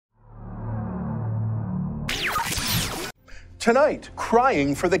Tonight,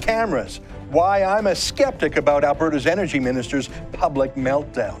 crying for the cameras. Why I'm a skeptic about Alberta's energy minister's public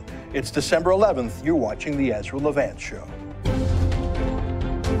meltdown. It's December 11th. You're watching The Ezra Levant Show.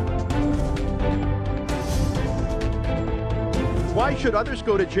 Why should others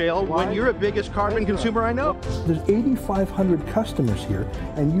go to jail when you're the biggest carbon consumer I know? There's 8,500 customers here,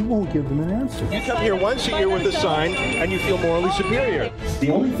 and you won't give them an answer. You come here once a year with a sign, and you feel morally superior. The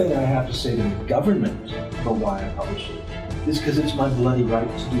only thing I have to say to the government about why I publish it is because it's my bloody right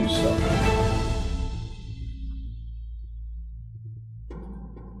to do so.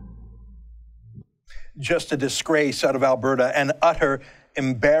 Just a disgrace out of Alberta, an utter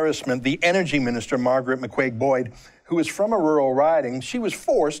embarrassment. The energy minister, Margaret McCuaig-Boyd, who is from a rural riding, she was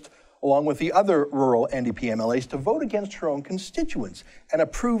forced, along with the other rural NDP MLAs, to vote against her own constituents and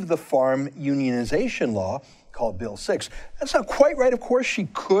approve the farm unionization law called Bill 6. That's not quite right, of course. She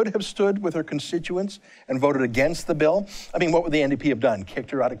could have stood with her constituents and voted against the bill. I mean, what would the NDP have done? Kicked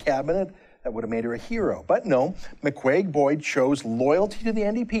her out of cabinet? That would have made her a hero. But no, McCuaig-Boyd chose loyalty to the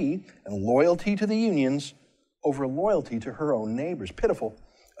NDP and loyalty to the unions over loyalty to her own neighbors. Pitiful,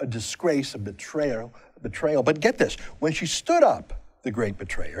 a disgrace, a betrayal. But get this, when she stood up, the great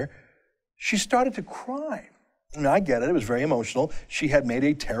betrayer, she started to cry. And I get it, it was very emotional. She had made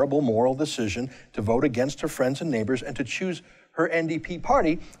a terrible moral decision to vote against her friends and neighbors and to choose her NDP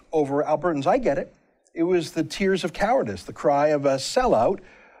party over Albertans. I get it. It was the tears of cowardice, the cry of a sellout.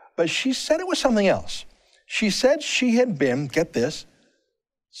 But she said it was something else. She said she had been, get this,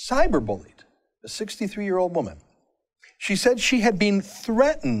 cyberbullied, a 63-year-old woman. She said she had been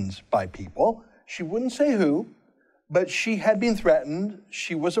threatened by people. She wouldn't say who, but she had been threatened.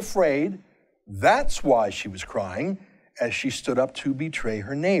 She was afraid. That's why she was crying as she stood up to betray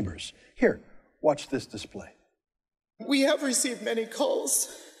her neighbors. Here, watch this display. We have received many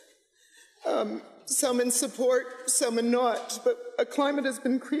calls, some in support, some in not, but a climate has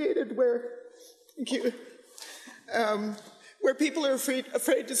been created where, where people are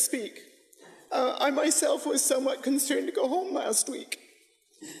afraid to speak. I myself was somewhat concerned to go home last week.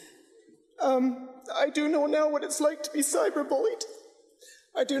 I do know now what it's like to be cyberbullied.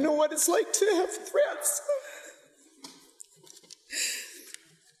 I do know what it's like to have threats.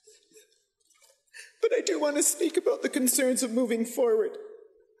 But I do want to speak about the concerns of moving forward.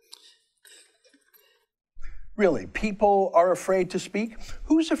 Really, people are afraid to speak?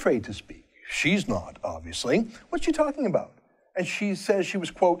 Who's afraid to speak? She's not, obviously. What's she talking about? And she says she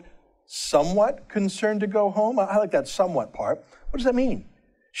was, quote, somewhat concerned to go home. I like that somewhat part. What does that mean?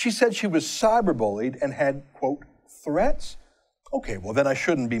 She said she was cyberbullied and had, quote, threats. Okay, well, then I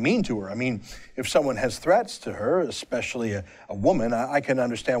shouldn't be mean to her. I mean, if someone has threats to her, especially a woman, I can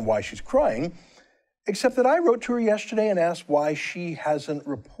understand why she's crying, except that I wrote to her yesterday and asked why she hasn't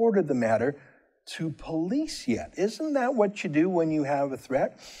reported the matter to police yet. Isn't that what you do when you have a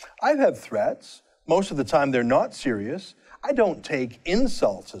threat? I've had threats. Most of the time, they're not serious. I don't take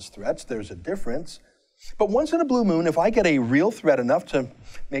insults as threats. There's a difference. But once in a blue moon, if I get a real threat enough to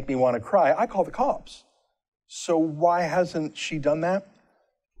make me want to cry, I call the cops. So why hasn't she done that?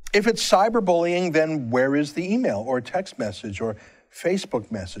 If it's cyberbullying, then where is the email or text message or Facebook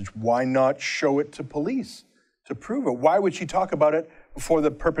message? Why not show it to police to prove it? Why would she talk about it before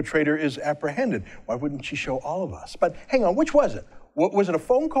the perpetrator is apprehended? Why wouldn't she show all of us? But hang on, which was it? Was it a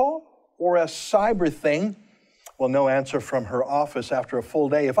phone call or a cyber thing? Well, no answer from her office after a full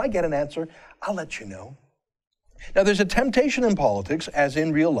day. If I get an answer, I'll let you know. Now, there's a temptation in politics, as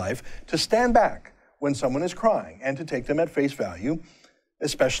in real life, to stand back when someone is crying and to take them at face value,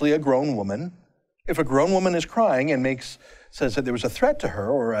 especially a grown woman. If a grown woman is crying and says that there was a threat to her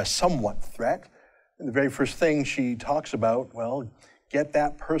or a somewhat threat, the very first thing she talks about, well, get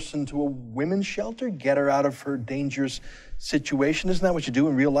that person to a women's shelter, get her out of her dangerous situation. Isn't that what you do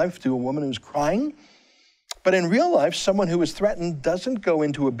in real life to a woman who's crying? But in real life, someone who is threatened doesn't go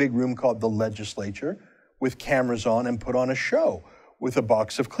into a big room called the legislature with cameras on and put on a show with a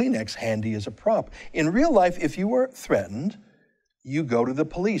box of Kleenex handy as a prop. In real life, if you are threatened, you go to the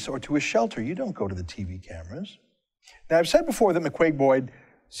police or to a shelter. You don't go to the TV cameras. Now, I've said before that McCuaig-Boyd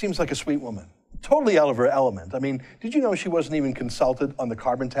seems like a sweet woman, totally out of her element. I mean, did you know she wasn't even consulted on the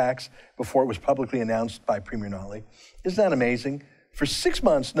carbon tax before it was publicly announced by Premier Notley? Isn't that amazing? For 6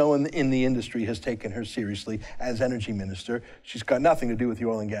 months, no one in the industry has taken her seriously as energy minister. She's got nothing to do with the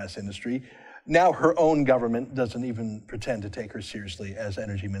oil and gas industry. Now her own government doesn't even pretend to take her seriously as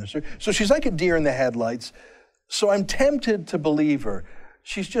energy minister. So she's like a deer in the headlights. So I'm tempted to believe her.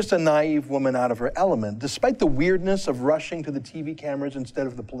 She's just a naive woman out of her element, despite the weirdness of rushing to the TV cameras instead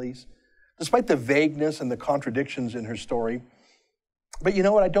of the police, despite the vagueness and the contradictions in her story. But you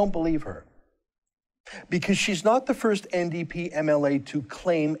know what? I don't believe her. Because she's not the first NDP MLA to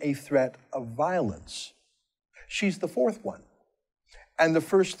claim a threat of violence. She's the fourth one. And the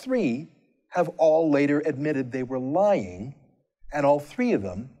first three have all later admitted they were lying, and all three of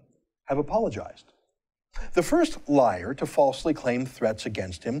them have apologized. The first liar to falsely claim threats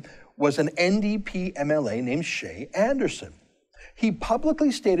against him was an NDP MLA named Shay Anderson. He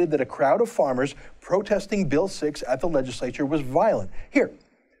publicly stated that a crowd of farmers protesting Bill 6 at the legislature was violent. Here,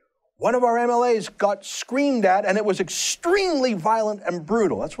 one of our MLAs got screamed at, and it was extremely violent and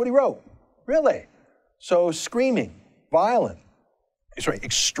brutal. That's what he wrote. Really? So screaming, violent. Sorry,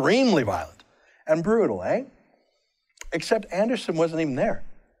 extremely violent and brutal, eh? Except Anderson wasn't even there.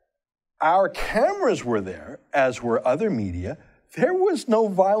 Our cameras were there, as were other media. There was no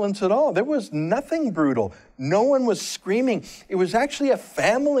violence at all. There was nothing brutal. No one was screaming. It was actually a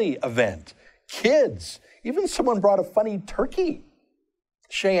family event. Kids. Even someone brought a funny turkey.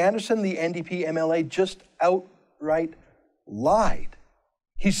 Shay Anderson, the NDP MLA, just outright lied.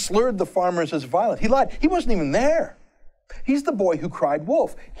 He slurred the farmers as violent. He lied. He wasn't even there. He's the boy who cried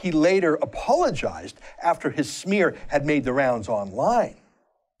wolf. He later apologized after his smear had made the rounds online.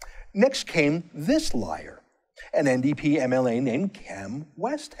 Next came this liar, an NDP MLA named Cam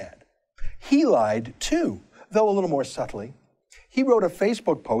Westhead. He lied too, though a little more subtly. He wrote a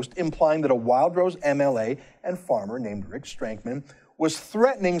Facebook post implying that a Wildrose MLA and farmer named Rick Strankman was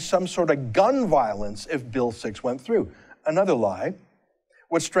threatening some sort of gun violence if Bill 6 went through. Another lie.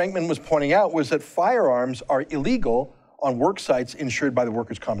 What Strankman was pointing out was that firearms are illegal on work sites insured by the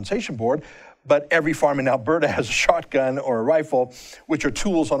Workers' Compensation Board, but every farm in Alberta has a shotgun or a rifle, which are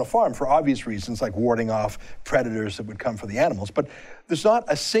tools on a farm for obvious reasons, like warding off predators that would come for the animals. But there's not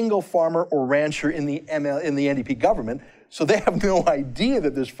a single farmer or rancher in the NDP government, so they have no idea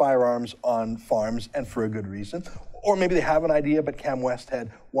that there's firearms on farms, and for a good reason. Or maybe they have an idea, but Cam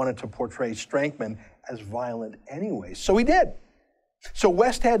Westhead wanted to portray Strankman as violent anyway. So he did. So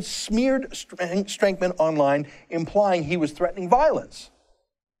Westhead smeared Strankman online, implying he was threatening violence.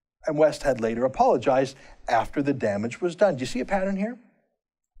 And Westhead later apologized after the damage was done. Do you see a pattern here?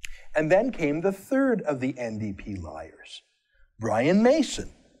 And then came the third of the NDP liars, Brian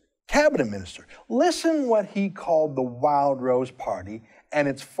Mason, cabinet minister. Listen what he called the Wildrose Party and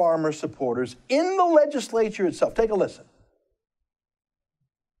its farmer supporters in the legislature itself. Take a listen.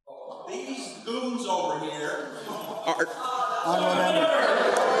 These goons over here are...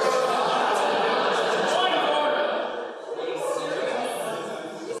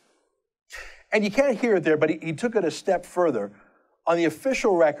 And you can't hear it there, but he took it a step further. On the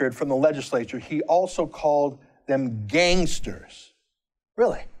official record from the legislature, he also called them gangsters.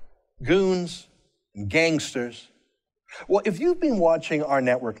 Really? Goons and gangsters. Well, if you've been watching our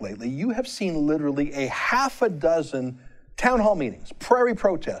network lately, you have seen literally a half a dozen town hall meetings, prairie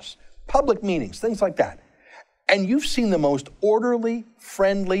protests, public meetings, things like that. And you've seen the most orderly,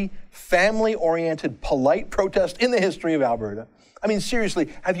 friendly, family-oriented, polite protest in the history of Alberta. I mean, seriously,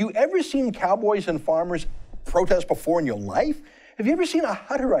 have you ever seen cowboys and farmers protest before in your life? Have you ever seen a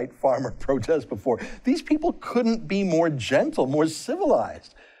Hutterite farmer protest before? These people couldn't be more gentle, more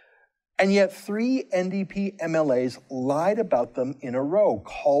civilized. And yet 3 NDP MLAs lied about them in a row,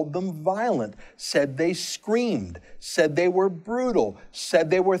 called them violent, said they screamed, said they were brutal,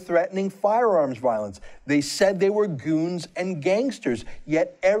 said they were threatening firearms violence. They said they were goons and gangsters,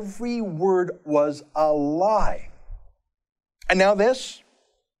 yet every word was a lie. And now this?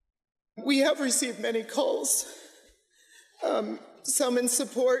 We have received many calls, some in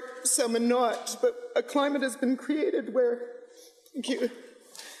support, some in not, but a climate has been created where,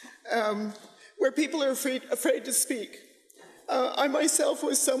 where people are afraid to speak. I myself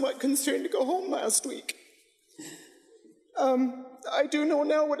was somewhat concerned to go home last week. I do know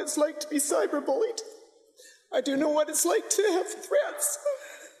now what it's like to be cyberbullied. I do know what it's like to have threats.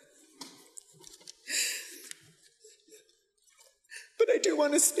 But I do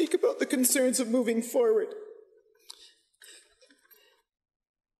want to speak about the concerns of moving forward.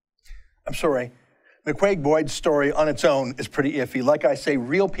 I'm sorry. McCuaig-Boyd's story on its own is pretty iffy. Like I say,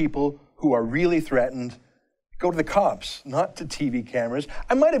 real people who are really threatened go to the cops, not to TV cameras.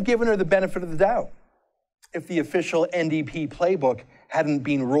 I might have given her the benefit of the doubt if the official NDP playbook hadn't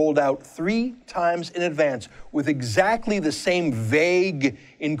been rolled out 3 times in advance with exactly the same vague,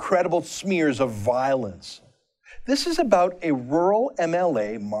 incredible smears of violence. This is about a rural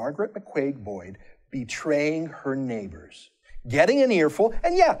MLA, Margaret McCuaig-Boyd, betraying her neighbors, getting an earful,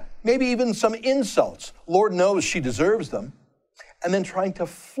 and yeah, maybe even some insults. Lord knows she deserves them. And then trying to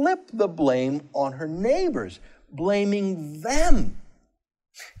flip the blame on her neighbors, blaming them.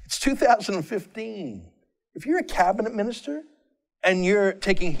 It's 2015. If you're a cabinet minister and you're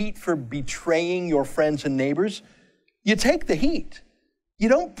taking heat for betraying your friends and neighbors, you take the heat. You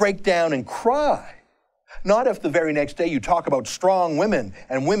don't break down and cry. Not if the very next day you talk about strong women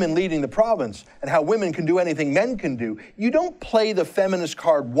and women leading the province and how women can do anything men can do. You don't play the feminist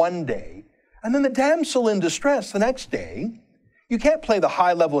card one day and then the damsel in distress the next day. You can't play the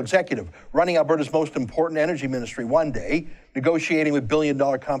high-level executive running Alberta's most important energy ministry one day, negotiating with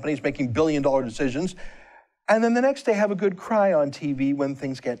billion-dollar companies, making billion-dollar decisions, and then the next day have a good cry on TV when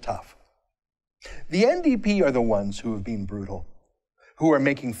things get tough. The NDP are the ones who have been brutal, who are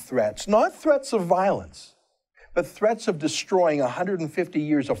making threats, not threats of violence, but threats of destroying 150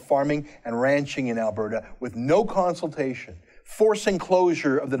 years of farming and ranching in Alberta with no consultation, forcing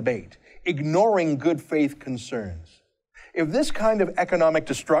closure of the debate, ignoring good faith concerns. If this kind of economic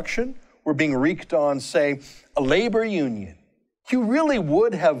destruction were being wreaked on, say, a labor union, you really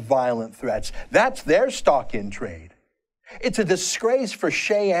would have violent threats. That's their stock in trade. It's a disgrace for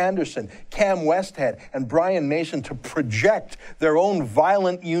Shay Anderson, Cam Westhead, and Brian Mason to project their own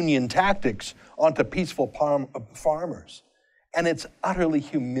violent union tactics onto peaceful farmers. And it's utterly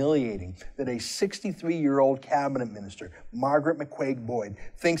humiliating that a 63-year-old cabinet minister, Margaret McCuaig-Boyd,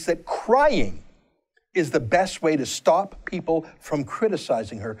 thinks that crying is the best way to stop people from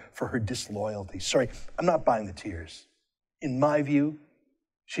criticizing her for her disloyalty. Sorry, I'm not buying the tears. In my view,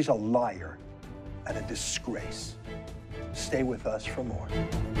 she's a liar and a disgrace. Stay with us for more.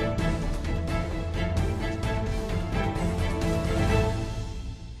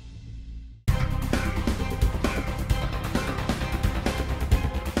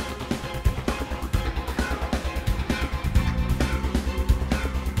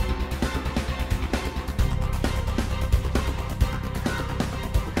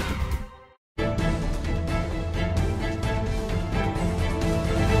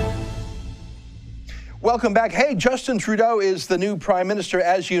 Welcome back. Hey, Justin Trudeau is the new Prime Minister,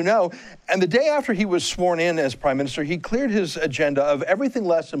 as you know. And the day after he was sworn in as Prime Minister, he cleared his agenda of everything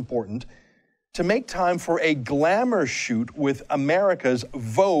less important to make time for a glamour shoot with America's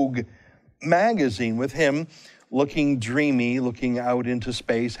Vogue magazine, with him looking dreamy, looking out into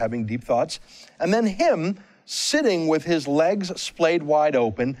space, having deep thoughts. And then him sitting with his legs splayed wide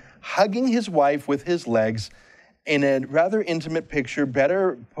open, hugging his wife with his legs, in a rather intimate picture,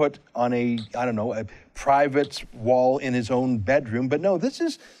 better put on a private wall in his own bedroom. But no, this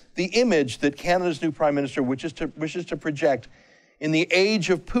is the image that Canada's new Prime Minister wishes to project in the age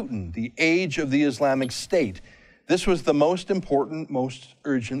of Putin, the age of the Islamic State. This was the most important, most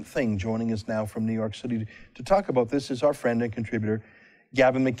urgent thing. Joining us now from New York City to talk about this is our friend and contributor,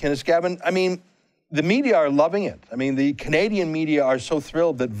 Gavin McInnes. Gavin, I mean, the media are loving it. I mean, the Canadian media are so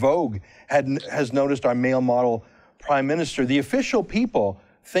thrilled that Vogue has noticed our male model Prime Minister. The official people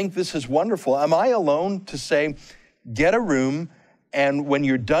think this is wonderful. Am I alone to say, get a room, and when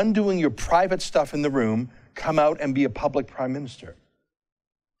you're done doing your private stuff in the room, come out and be a public Prime Minister?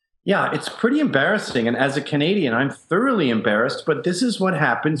 Yeah, it's pretty embarrassing. And as a Canadian, I'm thoroughly embarrassed. But this is what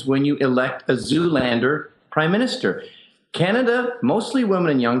happens when you elect a Zoolander Prime Minister. Canada, mostly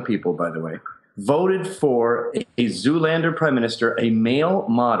women and young people, by the way, voted for a Zoolander Prime Minister, a male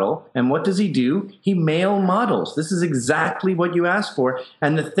model. And what does he do? He male models. This is exactly what you asked for.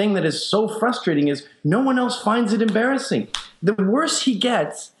 And the thing that is so frustrating is no one else finds it embarrassing. The worse he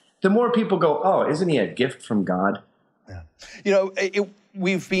gets, the more people go, oh, isn't he a gift from God? Yeah. You know,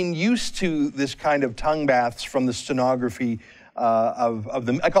 we've been used to this kind of tongue baths from the stenography of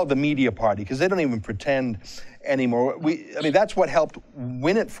the, I call it the media party, because they don't even pretend anymore. I mean, that's what helped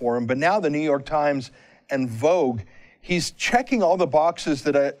win it for him. But now the New York Times and Vogue, he's checking all the boxes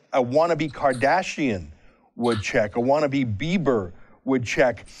that a wannabe Kardashian would check, a wannabe Bieber would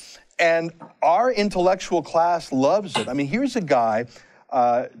check. And our intellectual class loves it. I mean, here's a guy,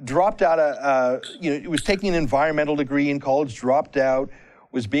 dropped out he was taking an environmental degree in college, dropped out,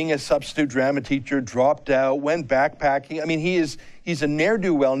 was being a substitute drama teacher, dropped out, went backpacking. I mean, he's a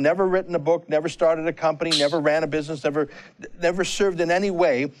ne'er-do-well, never written a book, never started a company, never ran a business, never served in any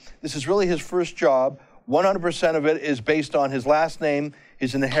way. This is really his first job. 100% of it is based on his last name,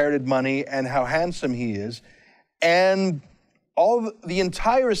 his inherited money, and how handsome he is. And the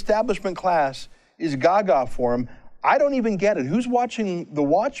entire establishment class is gaga for him. I don't even get it. Who's watching The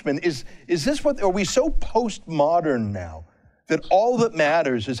Watchmen? Is this what, are we so postmodern now that all that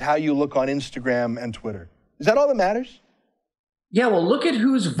matters is how you look on Instagram and Twitter? Is that all that matters? Yeah, well, look at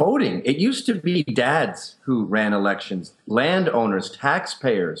who's voting. It used to be dads who ran elections. Landowners,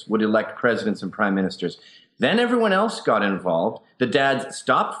 taxpayers would elect presidents and prime ministers. Then everyone else got involved. The dads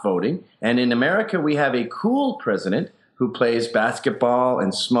stopped voting. And in America, we have a cool president who plays basketball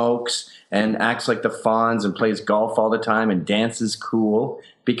and smokes and acts like the Fonz and plays golf all the time and dances cool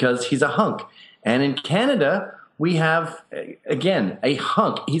because he's a hunk. And in Canada, we have, again, a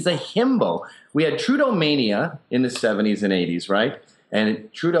hunk. He's a himbo. We had Trudeau mania in the 70s and 80s, right?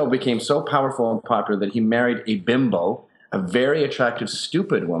 And Trudeau became so powerful and popular that he married a bimbo, a very attractive,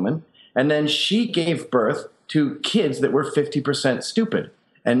 stupid woman. And then she gave birth to kids that were 50% stupid.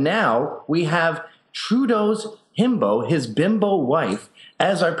 And now we have Trudeau's himbo, his bimbo wife,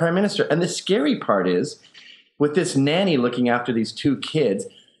 as our prime minister. And the scary part is, with this nanny looking after these two kids,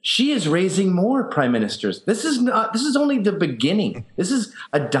 she is raising more prime ministers. This is only the beginning. This is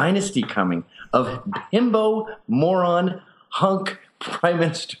a dynasty coming of himbo, moron, hunk prime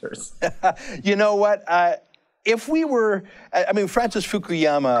ministers. You know what? If we were, I mean, Francis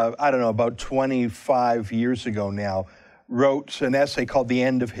Fukuyama, I don't know, about 25 years ago now, wrote an essay called The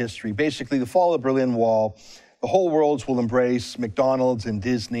End of History. Basically, the fall of the Berlin Wall, the whole world will embrace McDonald's and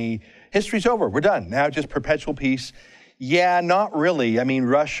Disney. History's over. We're done. Now just perpetual peace. Yeah, not really. I mean,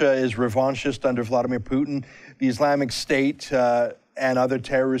 Russia is revanchist under Vladimir Putin. The Islamic State and other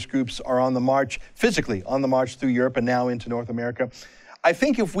terrorist groups are on the march, physically on the march through Europe and now into North America. I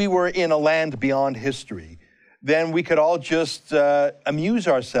think if we were in a land beyond history, then we could all just amuse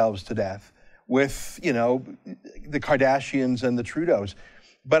ourselves to death with, you know, the Kardashians and the Trudeaus.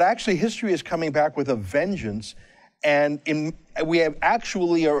 But actually, history is coming back with a vengeance, and we have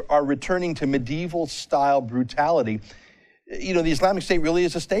actually are returning to medieval-style brutality. You know, the Islamic State really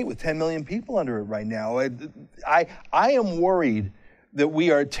is a state with 10 million people under it right now. I am worried that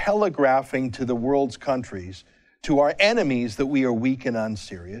we are telegraphing to the world's countries, to our enemies, that we are weak and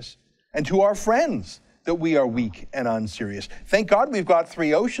unserious, and to our friends that we are weak and unserious. Thank God we've got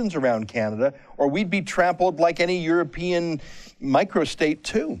 3 oceans around Canada, or we'd be trampled like any European microstate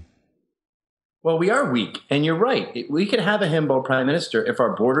too. Well, we are weak, and you're right. We could have a himbo prime minister if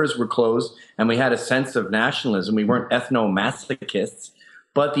our borders were closed and we had a sense of nationalism. We weren't ethno-masochists.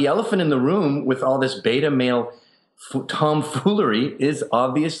 But the elephant in the room with all this beta male tomfoolery is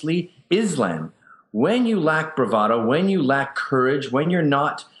obviously Islam. When you lack bravado, when you lack courage, when you're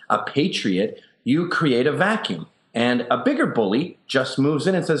not a patriot, you create a vacuum. And a bigger bully just moves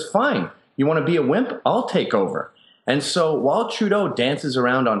in and says, fine, you want to be a wimp? I'll take over. And so while Trudeau dances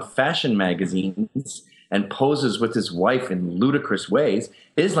around on fashion magazines and poses with his wife in ludicrous ways,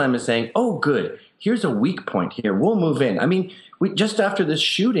 Islam is saying, oh, good, here's a weak point here. We'll move in. I mean, just after this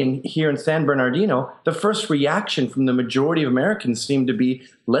shooting here in San Bernardino, the first reaction from the majority of Americans seemed to be,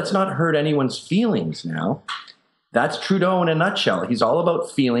 let's not hurt anyone's feelings now. That's Trudeau in a nutshell. He's all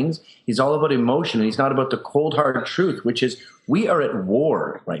about feelings. He's all about emotion. And he's not about the cold, hard truth, which is we are at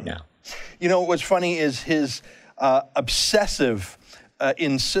war right now. You know, what's funny is his obsessive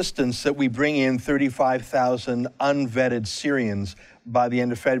insistence that we bring in 35,000 unvetted Syrians by the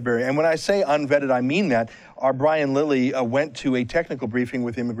end of February. And when I say unvetted, I mean that. Our Brian Lilly went to a technical briefing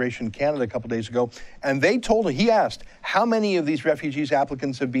with Immigration Canada a couple days ago, and they told him, he asked, how many of these refugees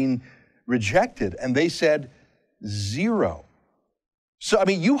applicants have been rejected? And they said, 0. So, I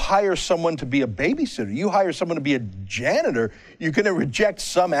mean, you hire someone to be a babysitter, you hire someone to be a janitor, you're going to reject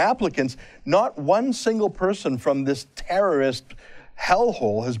some applicants. Not one single person from this terrorist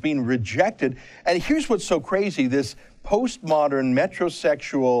hellhole has been rejected. And here's what's so crazy, this postmodern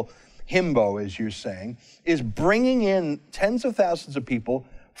metrosexual himbo, as you're saying, is bringing in tens of thousands of people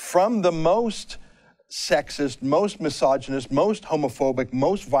from the most sexist, most misogynist, most homophobic,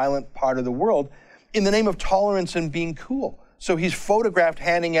 most violent part of the world in the name of tolerance and being cool. So he's photographed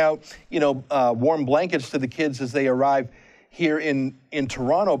handing out, you know, warm blankets to the kids as they arrive here in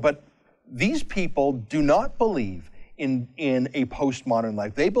Toronto. But these people do not believe in a postmodern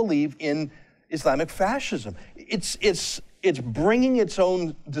life. They believe in Islamic fascism. It's bringing its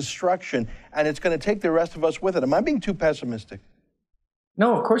own destruction, and it's going to take the rest of us with it. Am I being too pessimistic?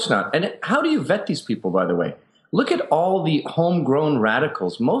 No, of course not. And how do you vet these people, by the way? Look at all the homegrown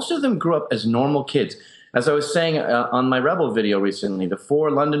radicals. Most of them grew up as normal kids. As I was saying on my Rebel video recently, the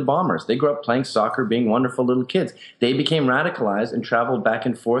 4 London bombers, they grew up playing soccer, being wonderful little kids. They became radicalized and traveled back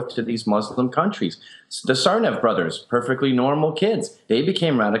and forth to these Muslim countries. The Sarnev brothers, perfectly normal kids. They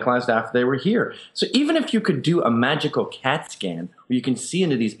became radicalized after they were here. So even if you could do a magical CAT scan where you can see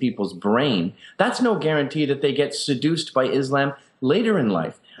into these people's brain, that's no guarantee that they get seduced by Islam later in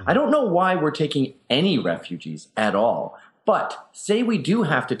life. I don't know why we're taking any refugees at all. But say we do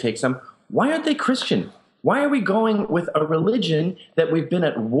have to take some, why aren't they Christian? Why are we going with a religion that we've been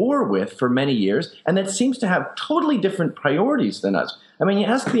at war with for many years and that seems to have totally different priorities than us? I mean, you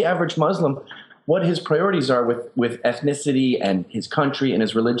ask the average Muslim, what his priorities are with ethnicity and his country and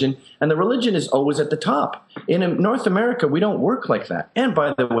his religion. And the religion is always at the top. In North America, we don't work like that. And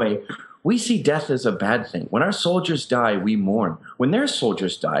by the way, we see death as a bad thing. When our soldiers die, we mourn. When their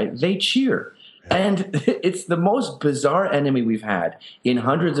soldiers die, they cheer. And it's the most bizarre enemy we've had in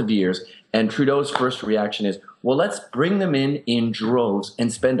hundreds of years. And Trudeau's first reaction is, well, let's bring them in droves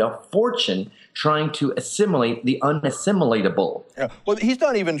and spend a fortune trying to assimilate the unassimilatable. Yeah. Well, he's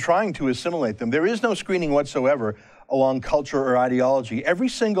not even trying to assimilate them. There is no screening whatsoever along culture or ideology. Every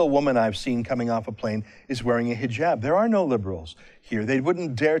single woman I've seen coming off a plane is wearing a hijab. There are no liberals here. They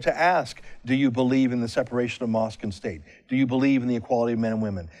wouldn't dare to ask, do you believe in the separation of mosque and state? Do you believe in the equality of men and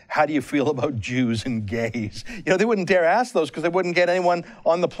women? How do you feel about Jews and gays? You know, they wouldn't dare ask those because they wouldn't get anyone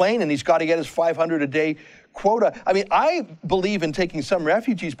on the plane, and he's got to get his 500 a day quota. I mean, I believe in taking some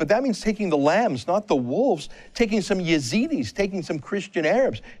refugees, but that means taking the lambs, not the wolves, taking some Yazidis, taking some Christian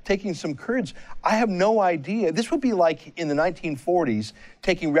Arabs, taking some Kurds. I have no idea. This would be like in the 1940s,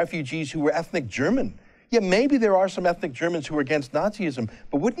 taking refugees who were ethnic German. Yeah, maybe there are some ethnic Germans who are against Nazism,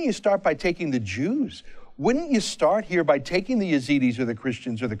 but wouldn't you start by taking the Jews? Wouldn't you start here by taking the Yazidis or the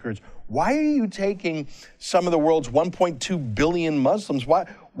Christians or the Kurds? Why are you taking some of the world's 1.2 billion Muslims? Why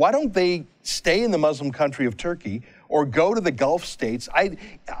don't they stay in the Muslim country of Turkey or go to the Gulf states?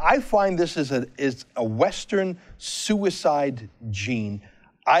 I find this is a Western suicide gene.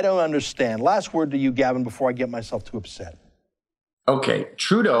 I don't understand. Last word to you, Gavin, before I get myself too upset. Okay,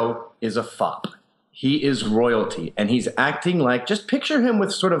 Trudeau is a fop. He is royalty, and he's acting like, just picture him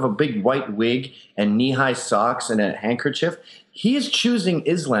with sort of a big white wig and knee-high socks and a handkerchief. He is choosing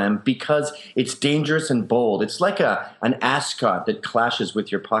Islam because it's dangerous and bold. It's like an ascot that clashes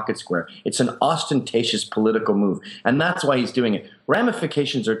with your pocket square. It's an ostentatious political move, and that's why he's doing it.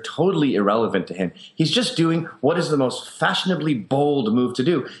 Ramifications are totally irrelevant to him. He's just doing what is the most fashionably bold move to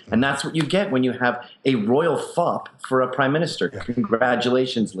do, and that's what you get when you have a royal fop for a prime minister. Yeah.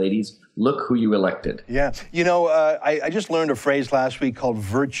 Congratulations, ladies. Look who you elected. Yeah. You know, I just learned a phrase last week called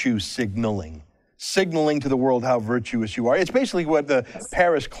virtue signaling. Signaling to the world how virtuous you are. It's basically what the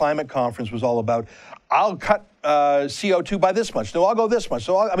Paris Climate Conference was all about. I'll cut CO2 by this much. No, I'll go this much.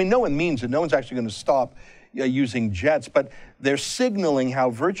 So, I mean, no one means it. No one's actually going to stop using jets, but they're signaling how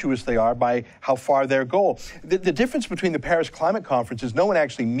virtuous they are by how far their goal. The difference between the Paris Climate Conference is no one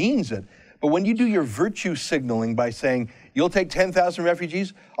actually means it, but when you do your virtue signaling by saying, you'll take 10,000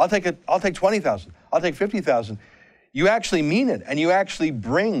 refugees, I'll take 20,000, I'll take 50,000, you actually mean it, and you actually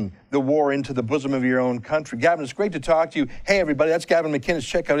bring the war into the bosom of your own country. Gavin, it's great to talk to you. Hey, everybody, that's Gavin McInnes.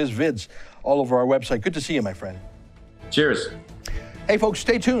 Check out his vids all over our website. Good to see you, my friend. Cheers. Hey, folks,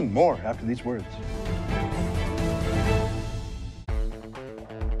 stay tuned. More after these words.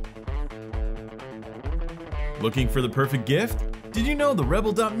 Looking for the perfect gift? Did you know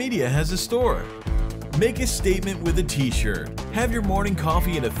TheRebel.media has a store? Make a statement with a t-shirt. Have your morning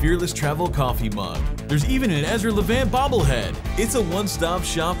coffee in a Fearless Travel coffee mug. There's even an Ezra Levant bobblehead. It's a one-stop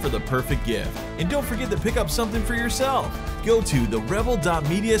shop for the perfect gift. And don't forget to pick up something for yourself. Go to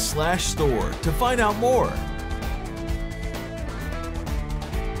TheRebel.media/store to find out more.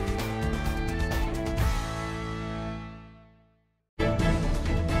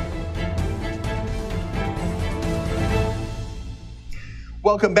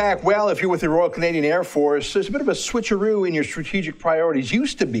 Welcome back. Well, if you're with the Royal Canadian Air Force, there's a bit of a switcheroo in your strategic priorities.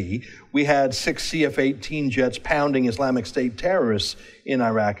 Used to be, we had 6 CF-18 jets pounding Islamic State terrorists in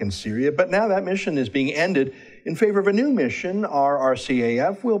Iraq and Syria, but now that mission is being ended in favor of a new mission. Our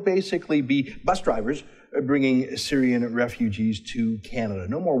RCAF will basically be bus drivers bringing Syrian refugees to Canada.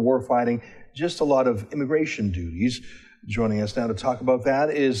 No more war fighting, just a lot of immigration duties. Joining us now to talk about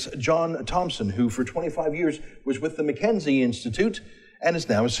that is John Thompson, who for 25 years was with the Mackenzie Institute and is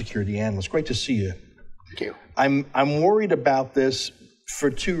now a security analyst. Great to see you. Thank you. I'm worried about this for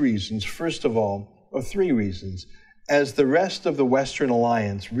 2 reasons. First of all, or 3 reasons. As the rest of the Western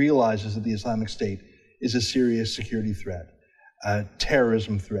Alliance realizes that the Islamic State is a serious security threat, a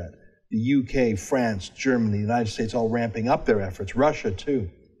terrorism threat, the UK, France, Germany, the United States all ramping up their efforts, Russia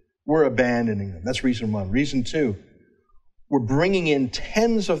too, we're abandoning them. That's reason 1. Reason 2, we're bringing in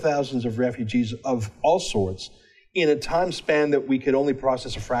tens of thousands of refugees of all sorts in a time span that we could only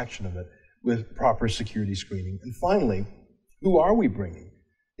process a fraction of it with proper security screening. And finally, who are we bringing?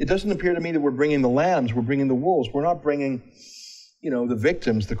 It doesn't appear to me that we're bringing the lambs, we're bringing the wolves. We're not bringing, the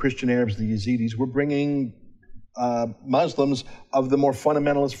victims, the Christian Arabs, the Yazidis. We're bringing Muslims of the more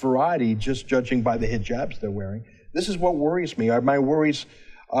fundamentalist variety, just judging by the hijabs they're wearing. This is what worries me. Are my worries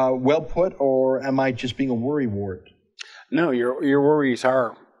well put, or am I just being a worrywart? No, your worries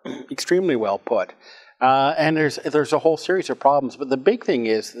are extremely well put. And there's a whole series of problems. But the big thing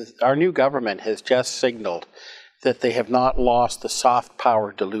is that our new government has just signaled that they have not lost the soft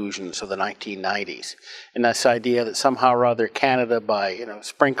power delusions of the 1990s. And this idea that somehow or other Canada, by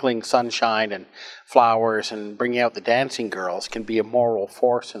sprinkling sunshine and flowers and bringing out the dancing girls, can be a moral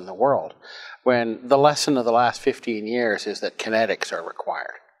force in the world, when the lesson of the last 15 years is that kinetics are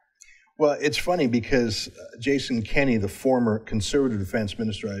required. Well, it's funny because Jason Kenney, the former Conservative Defense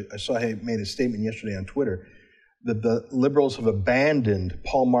Minister, I saw he made a statement yesterday on Twitter that the Liberals have abandoned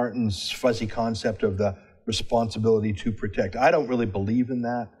Paul Martin's fuzzy concept of the responsibility to protect. I don't really believe in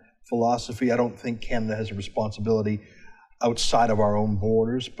that philosophy. I don't think Canada has a responsibility outside of our own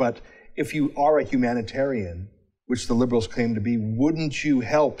borders. But if you are a humanitarian, which the Liberals claim to be, wouldn't you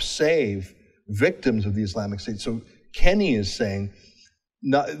help save victims of the Islamic State? So Kenney is saying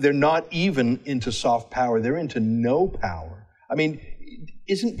they're not even into soft power. They're into no power. I mean,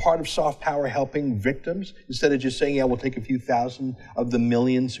 isn't part of soft power helping victims instead of just saying, yeah, we'll take a few thousand of the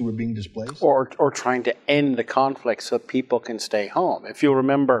millions who are being displaced? Or trying to end the conflict so people can stay home. If you'll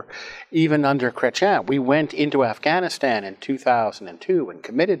remember, even under Chrétien, we went into Afghanistan in 2002 and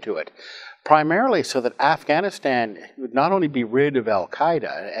committed to it, primarily so that Afghanistan would not only be rid of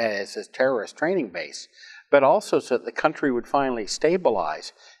al-Qaeda as a terrorist training base, but also so that the country would finally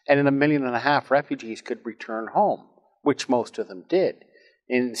stabilize and then 1.5 million refugees could return home, which most of them did.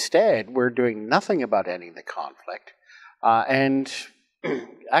 Instead, we're doing nothing about ending the conflict and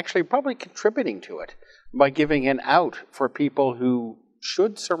actually probably contributing to it by giving an out for people who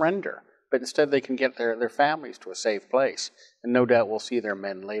should surrender, but instead they can get their families to a safe place, and no doubt we'll see their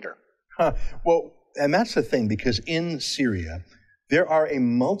men later. Well, and that's the thing, because in Syria, there are a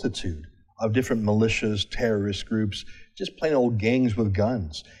multitude of different militias, terrorist groups, just plain old gangs with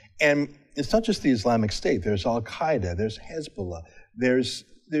guns. And it's not just the Islamic State. There's al-Qaeda, there's Hezbollah, there's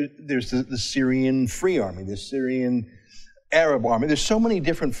the Syrian Free Army, the Syrian Arab Army. There's so many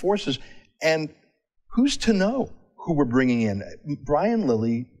different forces. And who's to know who we're bringing in? Brian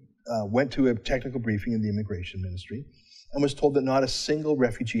Lilly went to a technical briefing in the Immigration Ministry and was told that not a single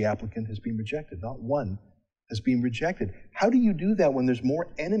refugee applicant has been rejected. Not one has been rejected. How do you do that when there's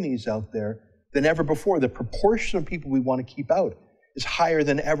more enemies out there than ever before? The proportion of people we want to keep out is higher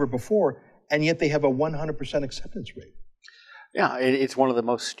than ever before, and yet they have a 100% acceptance rate. Yeah, it's one of the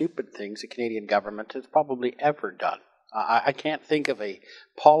most stupid things the Canadian government has probably ever done. I can't think of a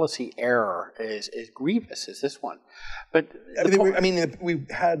policy error as grievous as this one. But we've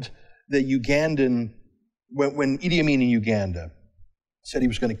had the Ugandan, when Idi Amin in Uganda said he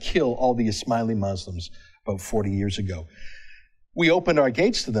was going to kill all the Ismaili Muslims about 40 years ago. We opened our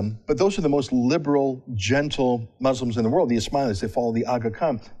gates to them, but those are the most liberal, gentle Muslims in the world, the Ismailis. They follow the Aga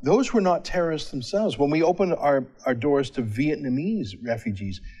Khan. Those were not terrorists themselves. When we opened our doors to Vietnamese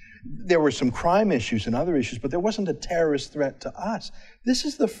refugees, there were some crime issues and other issues, but there wasn't a terrorist threat to us. This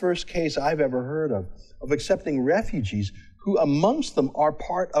is the first case I've ever heard of accepting refugees who amongst them are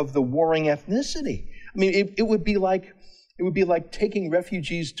part of the warring ethnicity. I mean, it would be like taking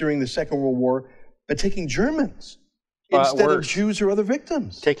refugees during the Second World War, but taking Germans instead of Jews or other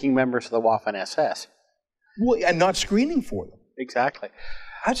victims. Taking members of the Waffen-SS. Well, and not screening for them. Exactly.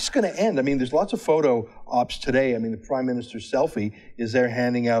 How's this going to end? I mean, there's lots of photo ops today. I mean, the Prime Minister's selfie is there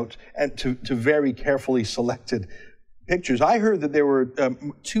handing out and to very carefully selected pictures. I heard that there were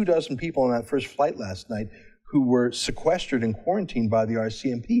 24 people on that first flight last night who were sequestered and quarantined by the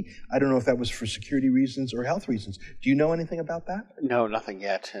RCMP. I don't know if that was for security reasons or health reasons. Do you know anything about that? No, nothing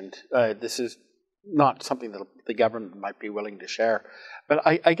yet. And this is not something that the government might be willing to share. But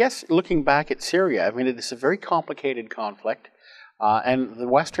I guess looking back at Syria, I mean, it is a very complicated conflict, and the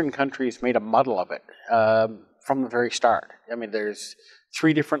Western countries made a muddle of it from the very start. I mean, there's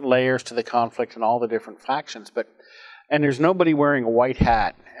 3 different layers to the conflict and all the different factions, and there's nobody wearing a white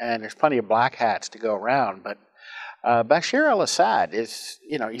hat, and there's plenty of black hats to go around. But Bashar al-Assad is,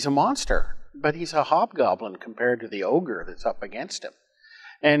 he's a monster, but he's a hobgoblin compared to the ogre that's up against him.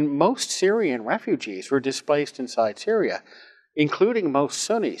 And most Syrian refugees were displaced inside Syria, including most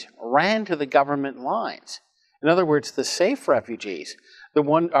Sunnis, ran to the government lines. In other words, the safe refugees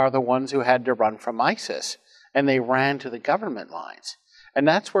are the ones who had to run from ISIS, and they ran to the government lines. And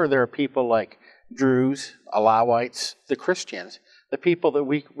that's where there are people like Druze, Alawites, the Christians, the people that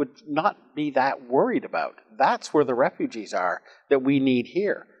we would not be that worried about. That's where the refugees are that we need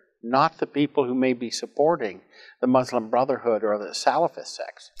here, not the people who may be supporting the Muslim Brotherhood or the Salafist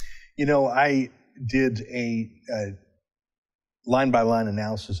sects. I did a line-by-line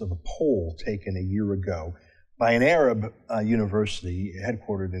analysis of a poll taken a year ago by an Arab university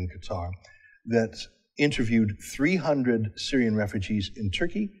headquartered in Qatar that interviewed 300 Syrian refugees in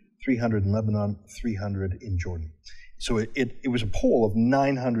Turkey, 300 in Lebanon, 300 in Jordan. So it was a poll of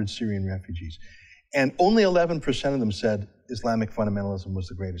 900 Syrian refugees. And only 11% of them said Islamic fundamentalism was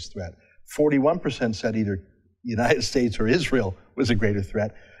the greatest threat. 41% said either the United States or Israel was a greater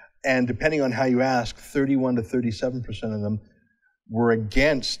threat. And depending on how you ask, 31 to 37% of them were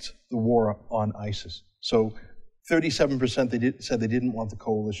against the war on ISIS. So 37% said they didn't want the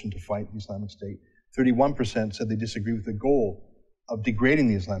coalition to fight the Islamic State. 31% said they disagree with the goal of degrading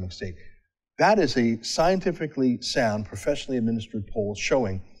the Islamic State. That is a scientifically sound, professionally administered poll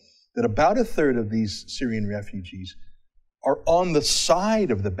showing that about a third of these Syrian refugees are on the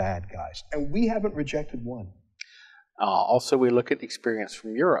side of the bad guys, and we haven't rejected one. Also, we look at the experience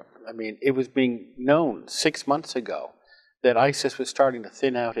from Europe. I mean, it was being known 6 months ago that ISIS was starting to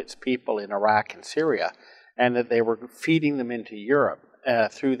thin out its people in Iraq and Syria, and that they were feeding them into Europe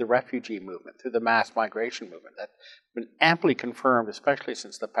through the refugee movement, through the mass migration movement. That's been amply confirmed, especially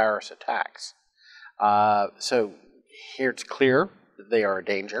since the Paris attacks. So here it's clear that they are a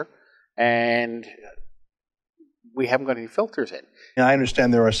danger, and we haven't got any filters in. And I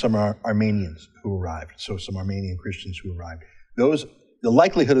understand there are some Armenians who arrived, so some Armenian Christians who arrived. The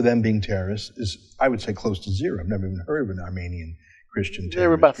likelihood of them being terrorists is, I would say, close to zero. I've never even heard of an Armenian Christian terrorist. They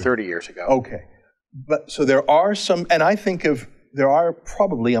were about 30 years ago. Okay. But so there are some, and I think there are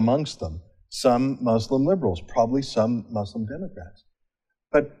probably amongst them some Muslim liberals, probably some Muslim Democrats.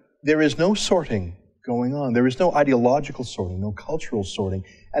 But there is no sorting going on. There is no ideological sorting, no cultural sorting.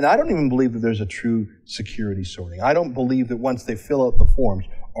 And I don't even believe that there's a true security sorting. I don't believe that once they fill out the forms,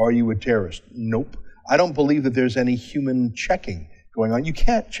 are you a terrorist? Nope. I don't believe that there's any human checking going on. You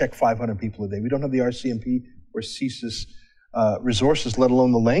can't check 500 people a day. We don't have the RCMP or CSIS resources, let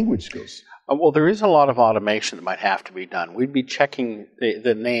alone the language skills. Well, there is a lot of automation that might have to be done. We'd be checking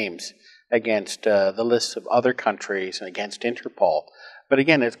the names against the lists of other countries and against Interpol. But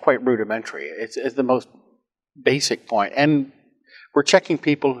again, it's quite rudimentary. It's the most basic point. And we're checking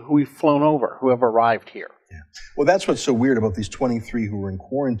people who we've flown over, who have arrived here. Yeah. Well, that's what's so weird about these 23 who were in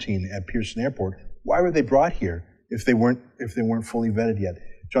quarantine at Pearson Airport. Why were they brought here if they weren't fully vetted yet?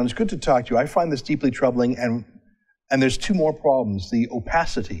 John, it's good to talk to you. I find this deeply troubling, and there's two more problems. The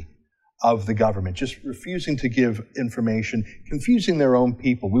opacity of the government, just refusing to give information, confusing their own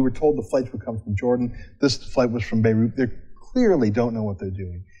people. We were told the flights would come from Jordan. This flight was from Beirut. They clearly don't know what they're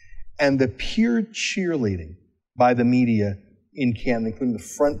doing. And the pure cheerleading by the media in Canada, including the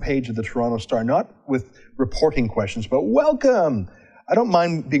front page of the Toronto Star, not with reporting questions, but welcome. I don't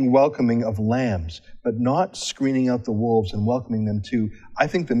mind being welcoming of lambs, but not screening out the wolves and welcoming them too. I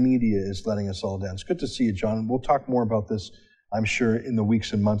think the media is letting us all down. It's good to see you, John. We'll talk more about this, I'm sure, in the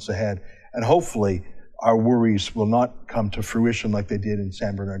weeks and months ahead. And hopefully our worries will not come to fruition like they did in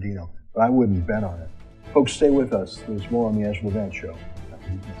San Bernardino. But I wouldn't bet on it. Folks, stay with us. There's more on the Ezra Levant Show.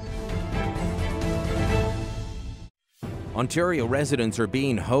 Ontario residents are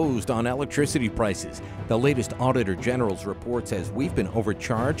being hosed on electricity prices. The latest Auditor General's report says we've been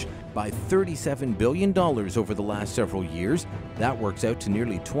overcharged by $37 billion over the last several years. That works out to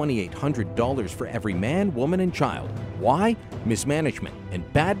nearly $2,800 for every man, woman, and child. Why? Mismanagement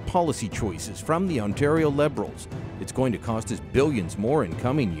and bad policy choices from the Ontario Liberals. It's going to cost us billions more in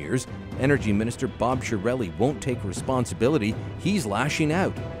coming years. Energy Minister Bob Chiarelli won't take responsibility. He's lashing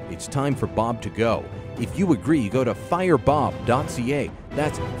out. It's time for Bob to go. If you agree, go to firebob.ca.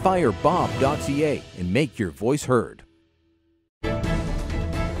 That's firebob.ca and make your voice heard.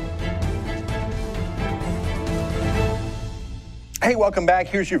 Hey, welcome back.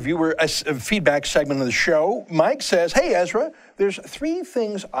 Here's your viewer feedback segment of the show. Mike says, hey, Ezra, there's 3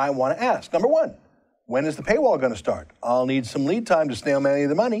 things I want to ask. Number 1, when is the paywall going to start? I'll need some lead time to snail mail you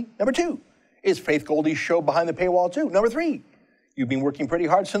the money. Number 2, is Faith Goldie's show behind the paywall too? Number 3, you've been working pretty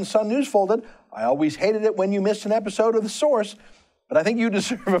hard since Sun News folded. I always hated it when you missed an episode of The Source, but I think you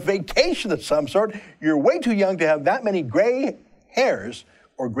deserve a vacation of some sort. You're way too young to have that many gray hairs,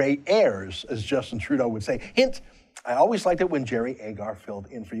 or gray hairs, as Justin Trudeau would say. Hint, I always liked it when Jerry Agar filled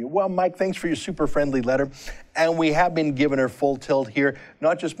in for you. Well, Mike, thanks for your super friendly letter. And we have been giving her full tilt here,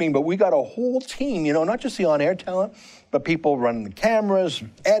 not just me, but we got a whole team, you know, not just the on-air talent, but people running the cameras,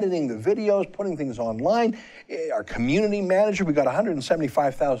 editing the videos, putting things online. Our community manager, we got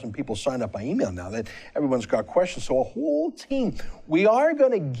 175,000 people signed up by email now that everyone's got questions. So a whole team. We are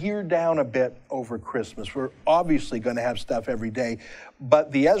going to gear down a bit over Christmas. We're obviously going to have stuff every day,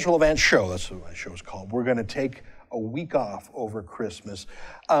 but the Ezra Levant Show, that's what my show is called, we're going to take a week off over Christmas.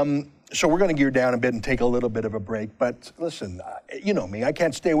 So we're going to gear down a bit and take a little bit of a break. But listen, you know me, I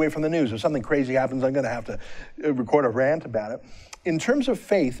can't stay away from the news. If something crazy happens, I'm going to have to record a rant about it. In terms of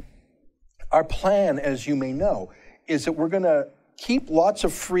faith, our plan, as you may know, is that we're going to keep lots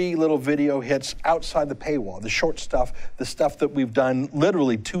of free little video hits outside the paywall, the short stuff, the stuff that we've done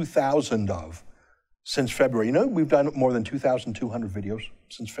literally 2,000 of since February. You know, we've done more than 2,200 videos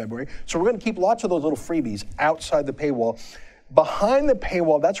since February. So we're going to keep lots of those little freebies outside the paywall. Behind the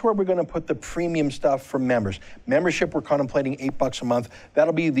paywall, that's where we're going to put the premium stuff for members. Membership, we're contemplating $8 a month.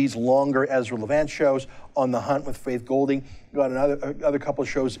 That'll be these longer Ezra Levant shows, On the Hunt with Faith Golding. We've got another couple of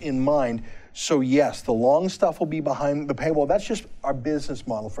shows in mind. So yes, the long stuff will be behind the paywall. That's just our business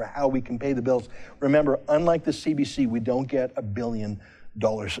model for how we can pay the bills. Remember, unlike the CBC, we don't get $1 billion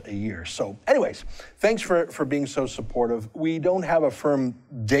a year. So anyways, thanks for being so supportive. We don't have a firm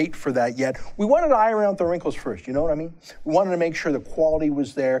date for that yet. We wanted to iron out the wrinkles first, you know what I mean? We wanted to make sure the quality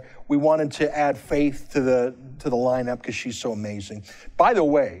was there. We wanted to add Faith to the lineup because she's so amazing. By the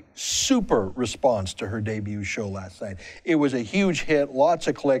way, super response to her debut show last night. It was a huge hit, lots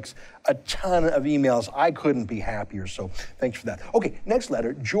of clicks, a ton of emails. I couldn't be happier, so thanks for that. Okay, next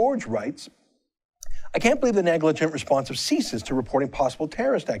letter. George writes, I can't believe the negligent response of CSIS to reporting possible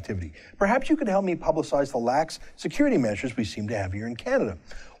terrorist activity. Perhaps you could help me publicize the lax security measures we seem to have here in Canada.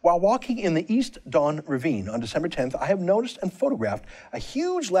 While walking in the East Don Ravine on December 10th, I have noticed and photographed a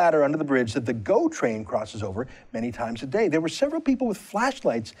huge ladder under the bridge that the GO train crosses over many times a day. There were several people with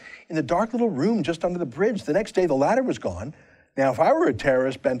flashlights in the dark little room just under the bridge. The next day, the ladder was gone. Now, if I were a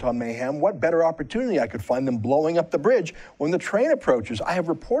terrorist bent on mayhem, what better opportunity I could find than blowing up the bridge when the train approaches? I have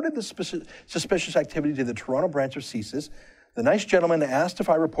reported the suspicious activity to the Toronto branch of CSIS. The nice gentleman asked if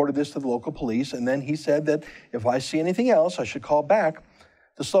I reported this to the local police, and then he said that if I see anything else, I should call back.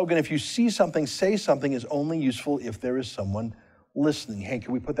 The slogan, if you see something, say something, is only useful if there is someone listening. Hey,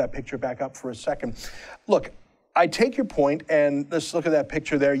 can we put that picture back up for a second? Look, I take your point, and let's look at that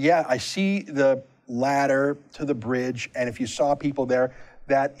picture there. Yeah, I see the ladder to the bridge, and if you saw people there,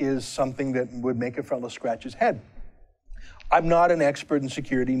 that is something that would make a fellow scratch his head. I'm not an expert in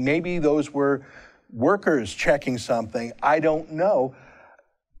security. Maybe those were workers checking something. I don't know.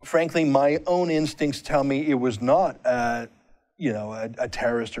 Frankly, my own instincts tell me it was not a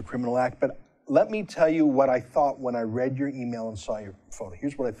terrorist or criminal act, but let me tell you what I thought when I read your email and saw your photo.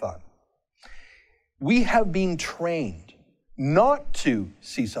 Here's what I thought. We have been trained not to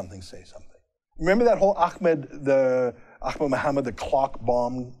see something, say something. Remember that whole Ahmed Mohammed, the clock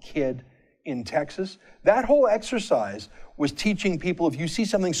bomb kid in Texas? That whole exercise was teaching people, if you see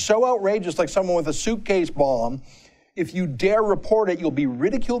something so outrageous like someone with a suitcase bomb, if you dare report it, you'll be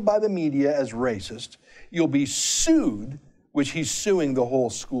ridiculed by the media as racist. You'll be sued, which he's suing the whole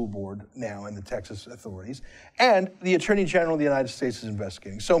school board now and the Texas authorities, and the Attorney General of the United States is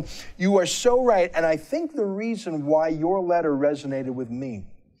investigating. So you are so right, and I think the reason why your letter resonated with me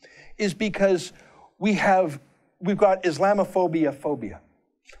is because we've got Islamophobia phobia.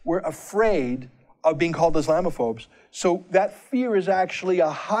 We're afraid of being called Islamophobes. So that fear is actually a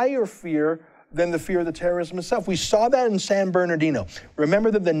higher fear than the fear of the terrorism itself. We saw that in San Bernardino.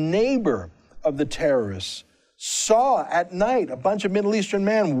 Remember that the neighbor of the terrorists saw at night a bunch of Middle Eastern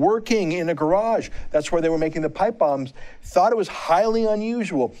men working in a garage. That's where they were making the pipe bombs. Thought it was highly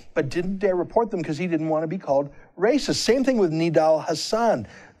unusual, but didn't dare report them because he didn't want to be called racist. Same thing with Nidal Hassan,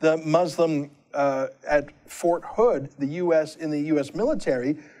 the Muslim at Fort Hood, in the U.S.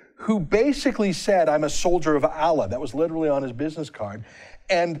 military, who basically said, I'm a soldier of Allah. That was literally on his business card.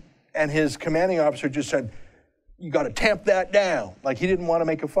 And his commanding officer just said, you got to tamp that down. Like, he didn't want to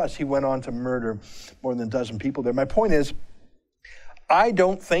make a fuss. He went on to murder more than a dozen people there. My point is, I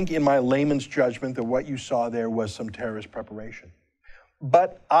don't think in my layman's judgment that what you saw there was some terrorist preparation.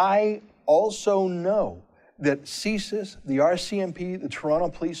 But I also know that CSIS, the RCMP, the Toronto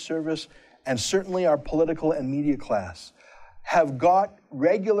Police Service, and certainly our political and media class have got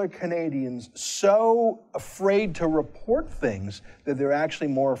regular Canadians so afraid to report things that they're actually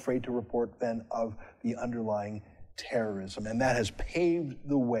more afraid to report than of the underlying terrorism. And that has paved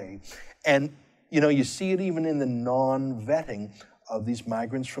the way. And, you see it even in the non-vetting of these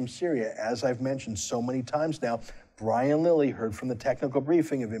migrants from Syria. As I've mentioned so many times now, Brian Lilly heard from the technical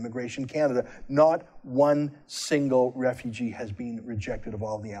briefing of Immigration Canada, not one single refugee has been rejected of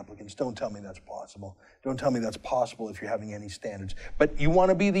all the applicants. Don't tell me that's possible. Don't tell me that's possible if you're having any standards. But you want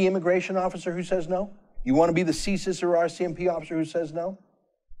to be the immigration officer who says no? You want to be the CSIS or RCMP officer who says no?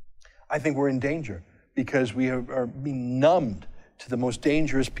 I think we're in danger because we are being numbed to the most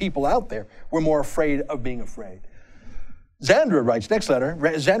dangerous people out there. We're more afraid of being afraid. Zandra writes, next letter,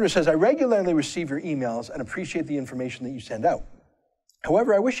 Zandra says, I regularly receive your emails and appreciate the information that you send out.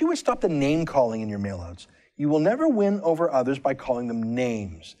 However, I wish you would stop the name calling in your mailouts. You will never win over others by calling them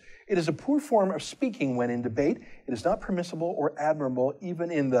names. It is a poor form of speaking when in debate. It is not permissible or admirable,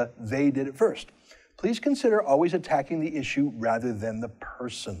 even in the they did it first. Please consider always attacking the issue rather than the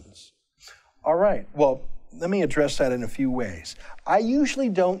persons. All right, well, let me address that in a few ways. I usually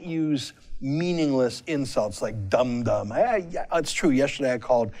don't use meaningless insults like dumb. It's true, yesterday I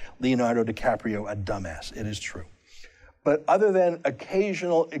called Leonardo DiCaprio a dumbass. It is true. But other than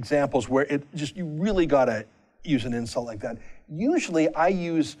occasional examples where you really gotta use an insult like that, usually I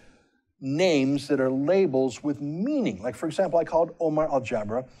use names that are labels with meaning. Like, for example, I called Omar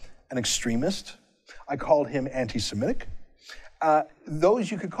al-Jabra an extremist. I called him anti-Semitic.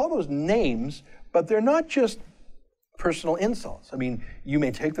 You could call those names, but they're not just personal insults. I mean, you may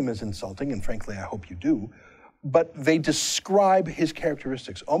take them as insulting, and frankly, I hope you do, but they describe his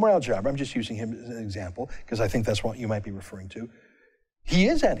characteristics. Omar al-Jabra, I'm just using him as an example, because I think that's what you might be referring to. He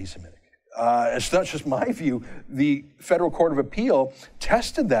is anti-Semitic. It's not just my view. The Federal Court of Appeal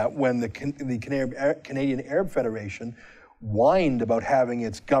tested that when the Canadian Arab Federation whined about having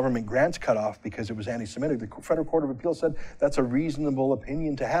its government grants cut off because it was anti-Semitic. The Federal Court of Appeal said that's a reasonable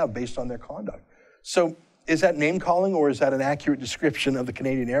opinion to have based on their conduct. So is that name-calling, or is that an accurate description of the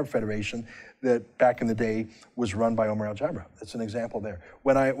Canadian Arab Federation that back in the day was run by Omar al-Jabra? That's an example there.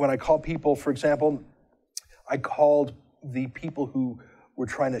 When I call people, for example, I called the people who were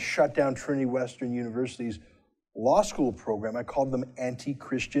trying to shut down Trinity Western University's law school program, I called them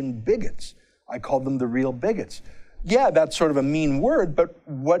anti-Christian bigots. I called them the real bigots. Yeah, that's sort of a mean word, but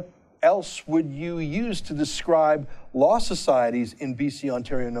what else would you use to describe law societies in BC,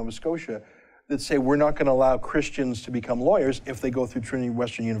 Ontario, and Nova Scotia that say we're not going to allow Christians to become lawyers if they go through Trinity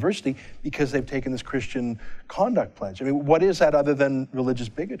Western University because they've taken this Christian conduct pledge? I mean, what is that other than religious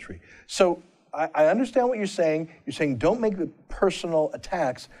bigotry? So I understand what you're saying. You're saying don't make the personal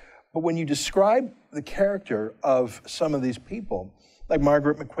attacks, but when you describe the character of some of these people, like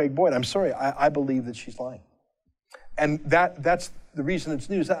Margaret McCuaig-Boyd, I'm sorry, I believe that she's lying. And that's the reason it's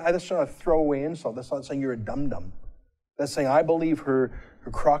news. That's not a throwaway insult. That's not saying you're a dum-dum. That's saying I believe her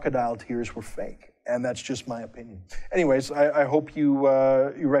crocodile tears were fake. And that's just my opinion. Anyways, I hope you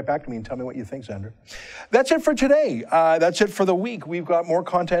write back to me and tell me what you think, Xander. That's it for today. That's it for the week. We've got more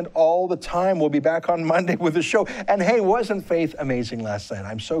content all the time. We'll be back on Monday with the show. And hey, wasn't Faith amazing last night?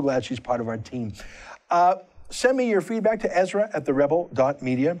 I'm so glad she's part of our team. Send me your feedback to Ezra at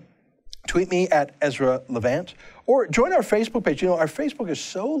TheRebel.media. Tweet me at Ezra Levant, or join our Facebook page. You know, our Facebook is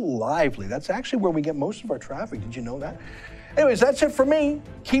so lively. That's actually where we get most of our traffic. Did you know that? Anyways, that's it for me.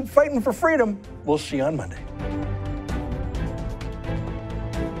 Keep fighting for freedom. We'll see you on Monday.